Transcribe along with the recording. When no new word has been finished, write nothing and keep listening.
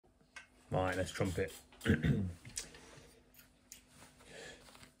Right, let's trumpet.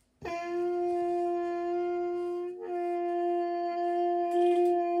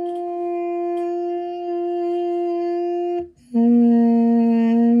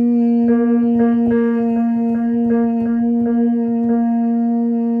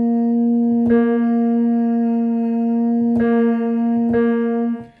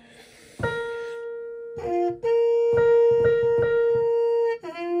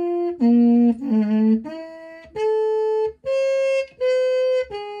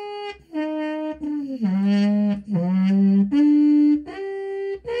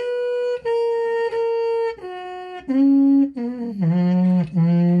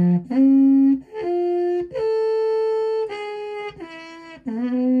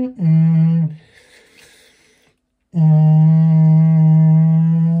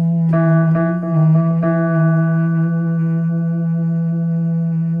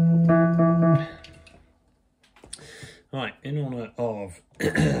 Right, in honour of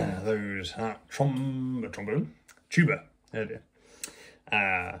those trombone, tuba earlier,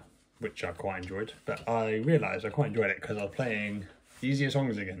 which I quite enjoyed, but I realised I quite enjoyed it because I was playing easier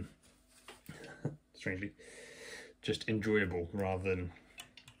songs again. Strangely, just enjoyable rather than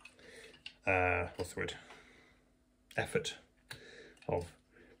what's the word? Effort of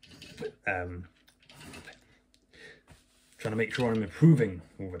trying to make sure I'm improving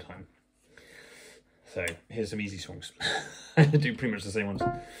all the time. So here's some easy songs. I do pretty much the same ones.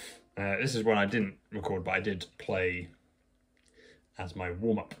 This is one I didn't record, but I did play as my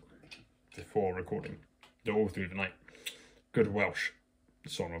warm-up before recording, all through the night. Good Welsh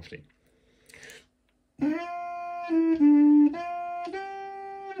song, obviously.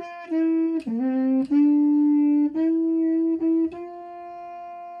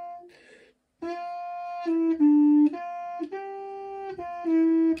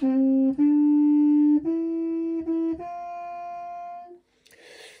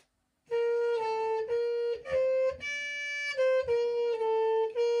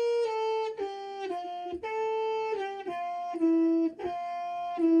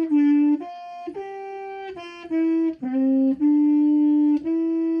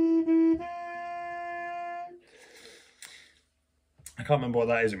 I can't remember what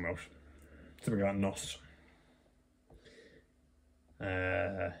that is in Welsh. Something about nos.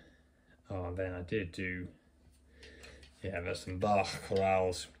 Oh, then I did do, yeah, there's some Bach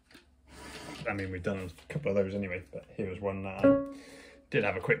chorales. I mean, we've done a couple of those anyway, but here was one that I did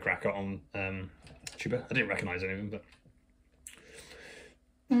have a quick crack at on tuba. I didn't recognise any of them, but.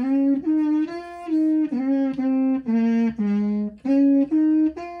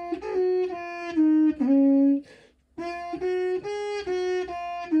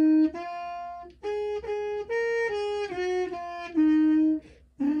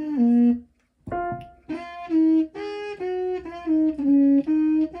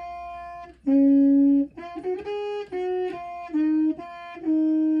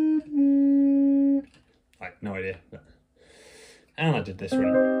 No idea. And I did this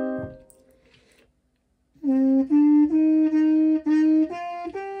one.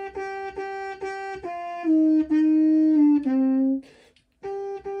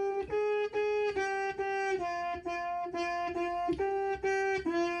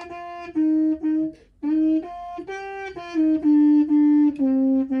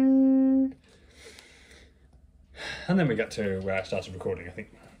 And then we got to where I started recording, I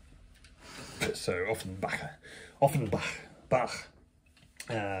think. So often Bach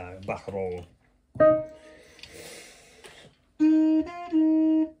roll.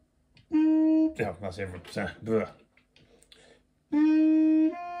 Yeah, that's everyone. So, bleh.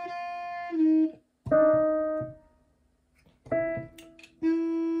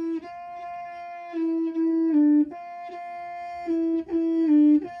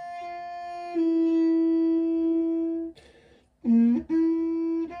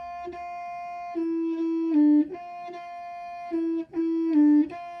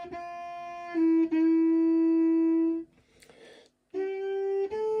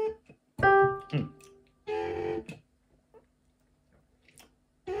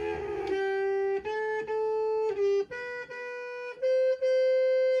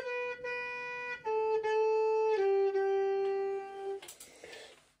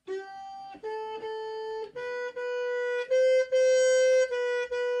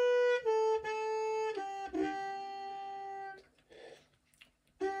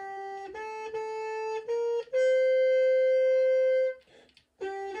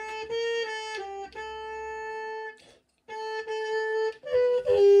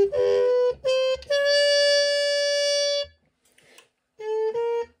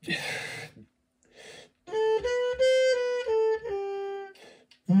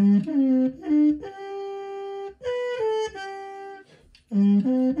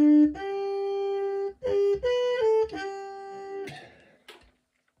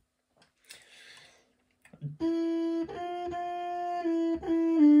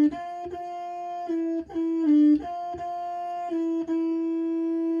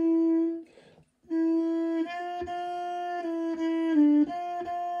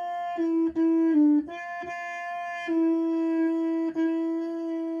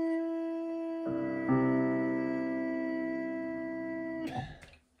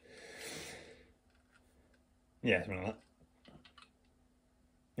 Yeah, something like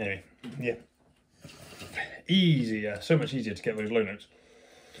that. Anyway, yeah. Easier, so much easier to get those low notes.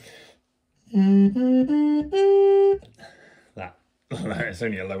 That. It's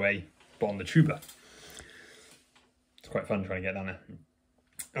only a low A, but on the tuba. It's quite fun trying to get down there.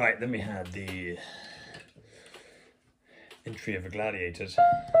 Alright, then we had the entry of the gladiators.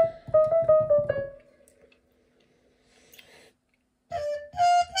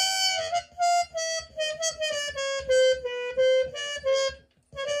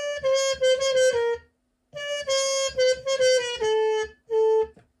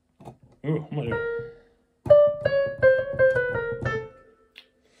 Ooh, what am I doing?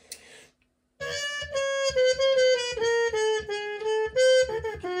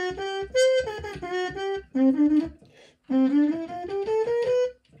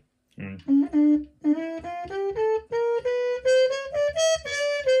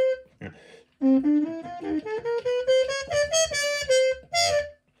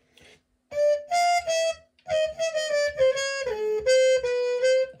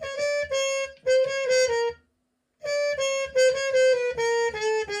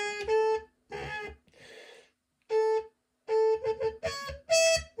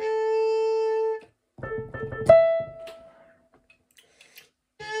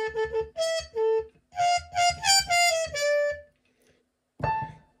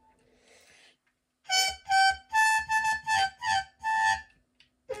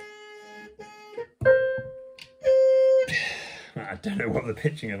 I don't know what the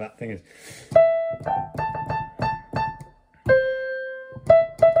pitching of that thing is.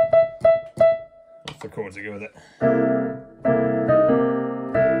 That's the chords that go with it.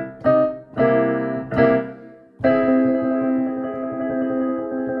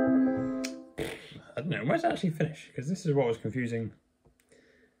 I don't know, where's it actually finish? Because this is what was confusing.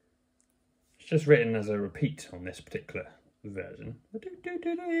 It's just written as a repeat on this particular version.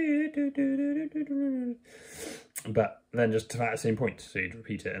 But then just at the same point, so you'd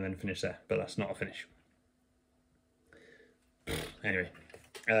repeat it and then finish there, but that's not a finish. Anyway,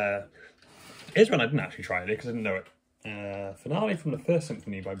 here's one I didn't actually try because I didn't know it. Finale from the First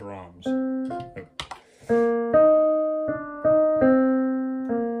Symphony by Brahms. Oh.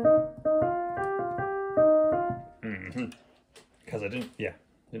 Because I didn't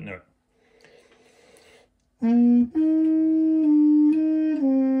know it.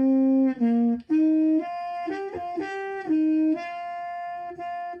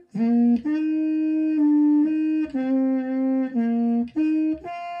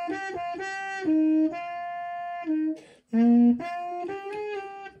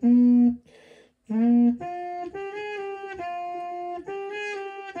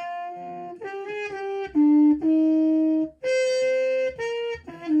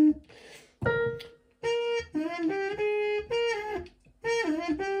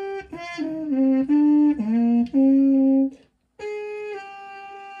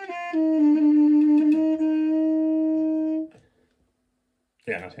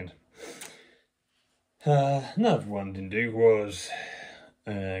 Yeah, that's it. Another one I didn't do was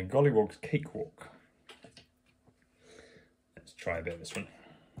Gollywog's Cakewalk. Let's try a bit of this one.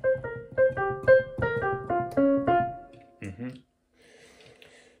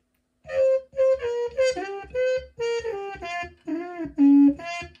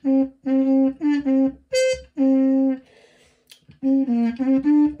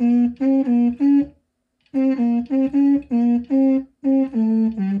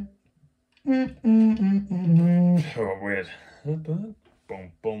 Oh, weird.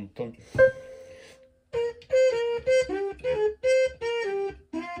 Boom, boom, boom.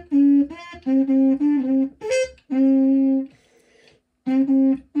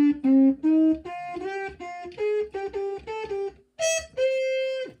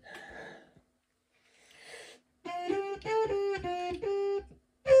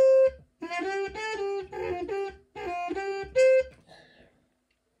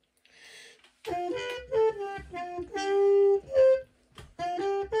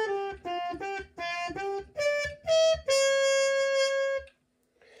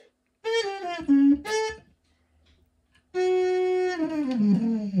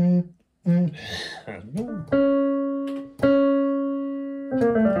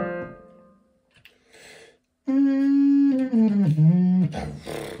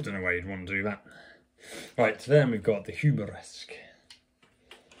 I don't know why you'd want to do that. Right, so then we've got the Humoresque,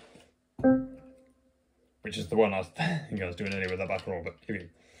 which is the one I think I was doing earlier with that back roll, but here we go.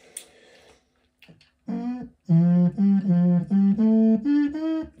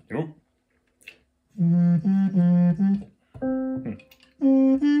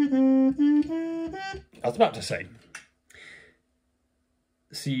 I was about to say,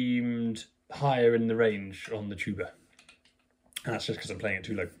 seemed higher in the range on the tuba. And that's just because I'm playing it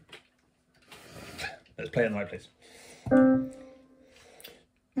too low. Let's play it in the right place.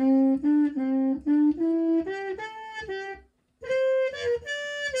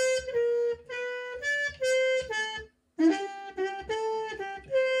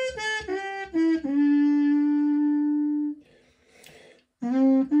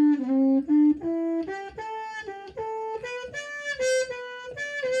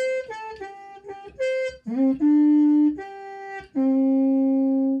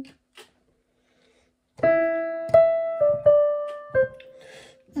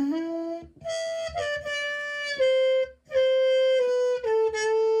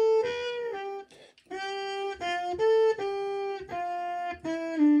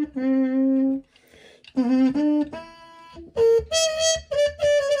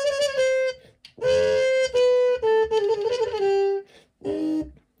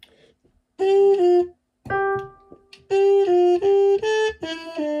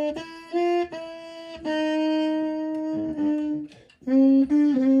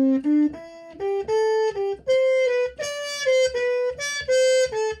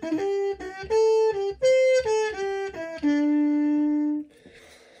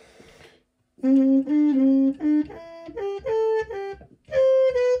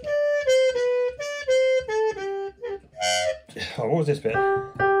 Oh, what was this bit?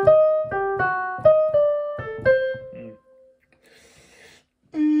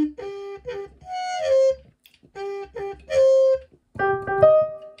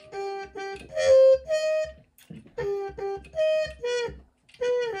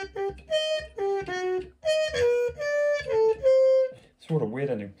 Sort of weird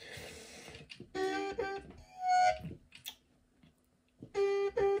ending.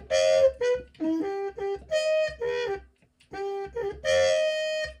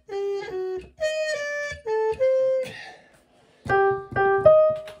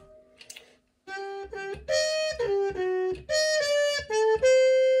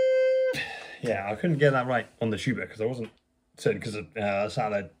 Yeah, I couldn't get that right on the tuba because I wasn't certain, because I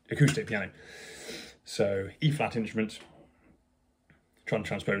sat at an acoustic piano. So E flat instrument, trying to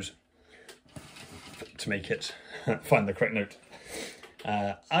transpose to make it find the correct note.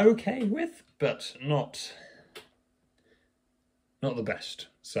 Okay with, but not the best.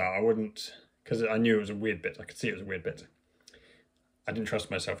 So I wouldn't, because I knew it was a weird bit. I could see it was a weird bit. I didn't trust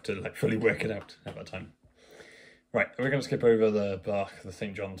myself to like fully work it out at that time. Right, we're going to skip over the Bach, the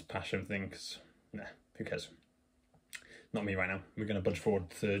St. John's Passion thing, because, nah, who cares? Not me right now. We're going to budge forward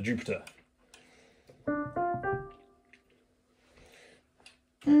to Jupiter.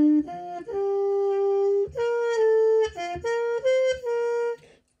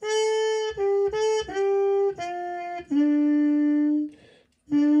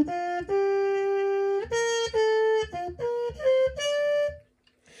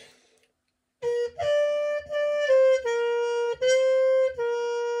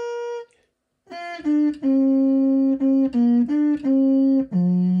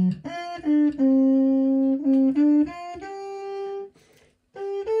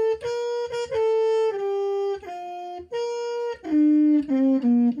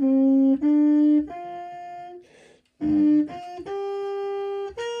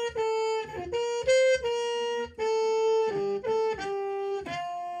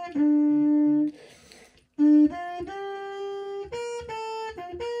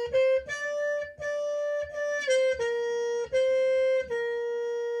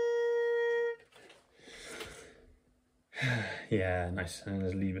 Yeah, nice. And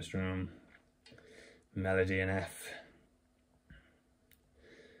there's Liebestraum, melody in F.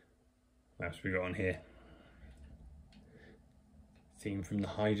 What else we got on here? Theme from the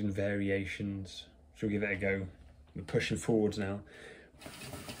Haydn Variations. Shall we give it a go? We're pushing forwards now.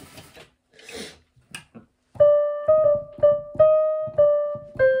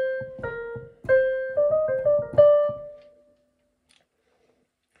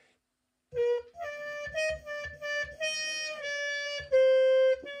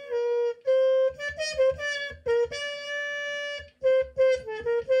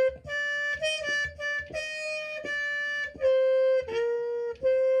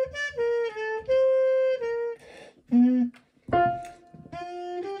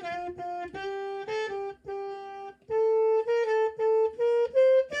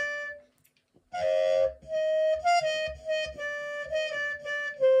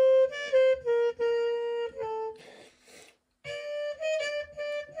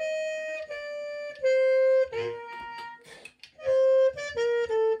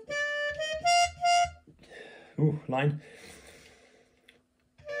 Ooh, line.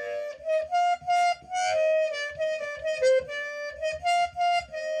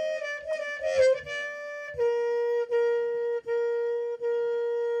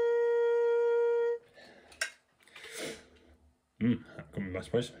 That could be my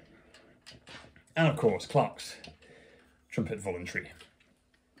suppose. And of course, Clark's Trumpet Voluntary.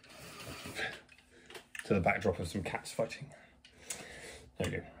 To the backdrop of some cats fighting. There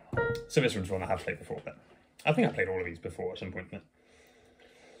we go. So this one's one I have played before, but I think I played all of these before at some point. But...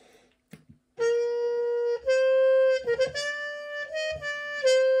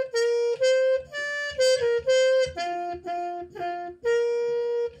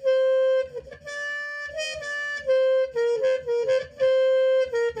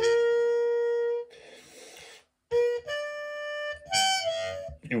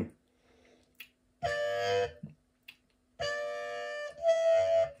 Ew.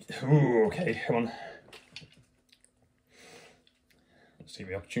 Ooh, okay, come on. Let's see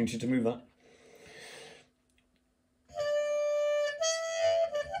the opportunity to move that.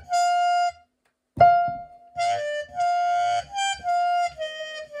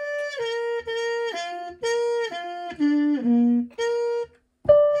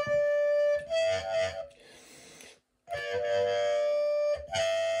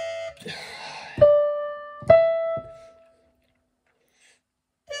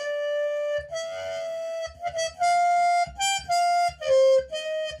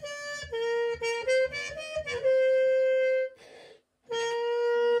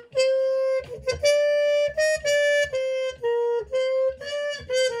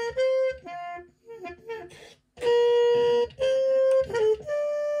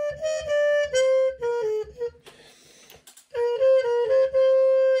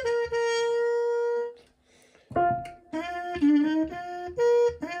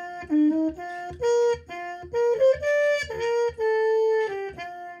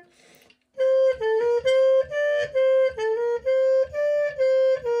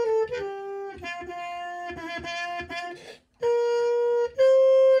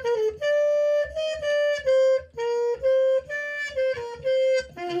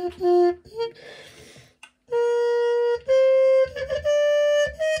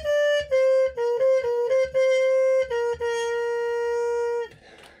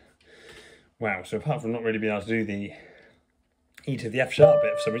 Wow, so apart from not really being able to do the E to the F sharp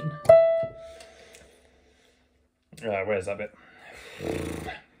bit for some reason. Where's that bit?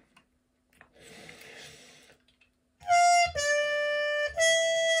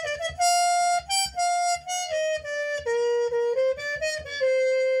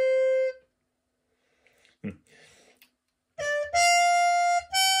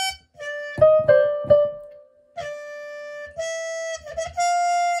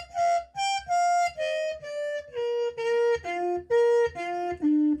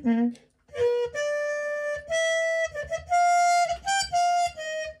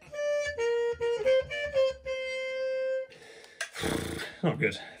 Not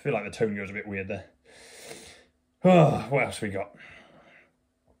good. I feel like the tone goes a bit weird there. Oh, what else we got?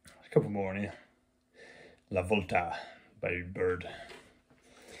 There's a couple more in here. La Volta by Bird.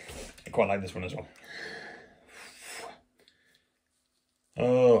 I quite like this one as well.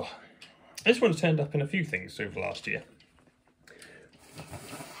 Oh, this one's turned up in a few things over the last year.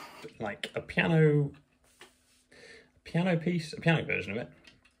 Like a piano piece, a piano version of it.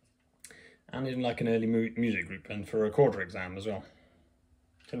 And in like an early music group and for a recorder exam as well.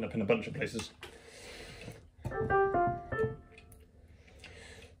 Turned up in a bunch of places.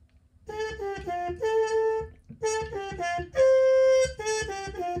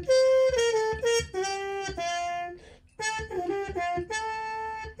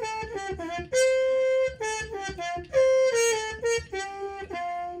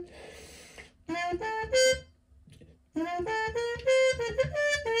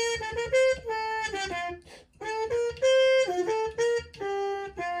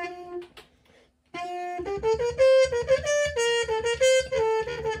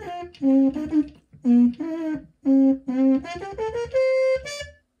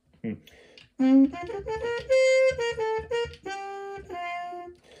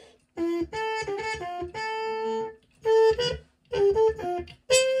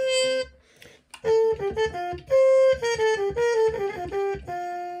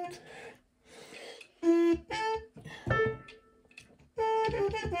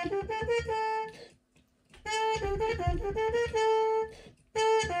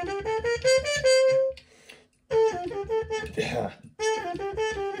 Yeah.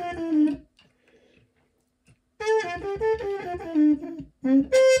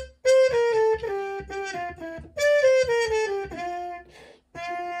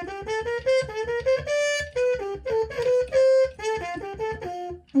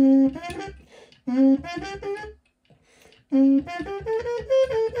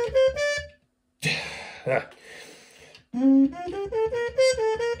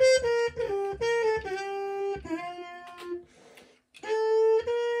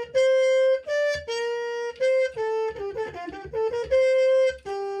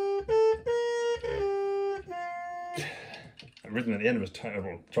 The rhythm at the end was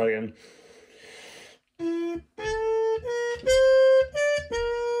terrible. Try it again.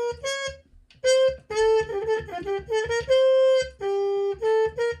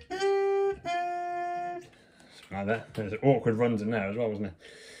 Something like that. There's awkward runs in there as well, wasn't there?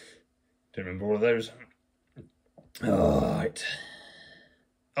 Don't remember all of those. Alright.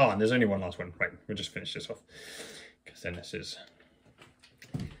 Oh, and there's only one last one. Right, we'll just finish this off. Because then this is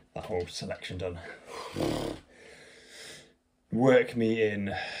that whole selection done. Work me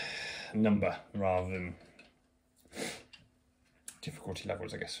in number rather than difficulty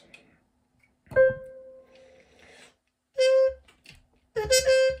levels, I guess.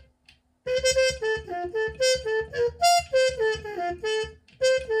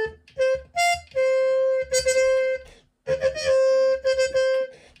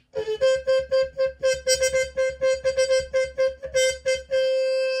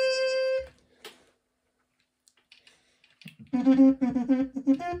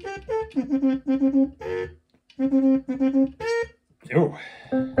 Oh,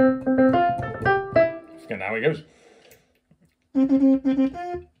 forget how it goes.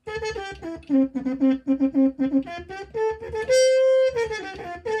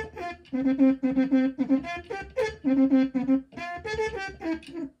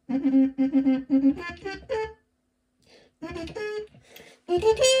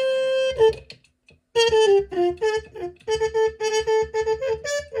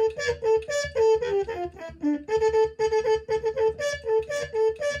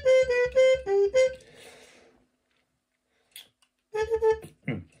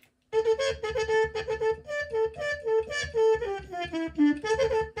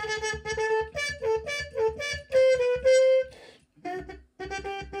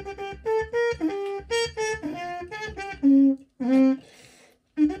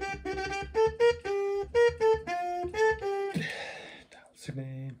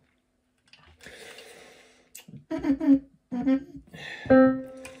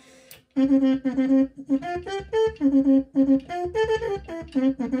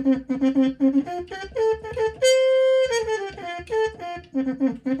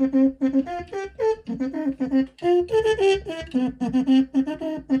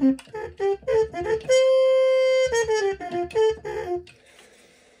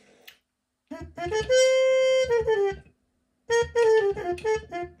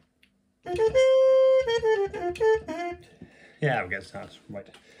 Yeah, I guess that's right.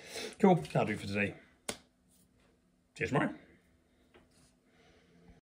 Cool, that'll do for today. See you tomorrow.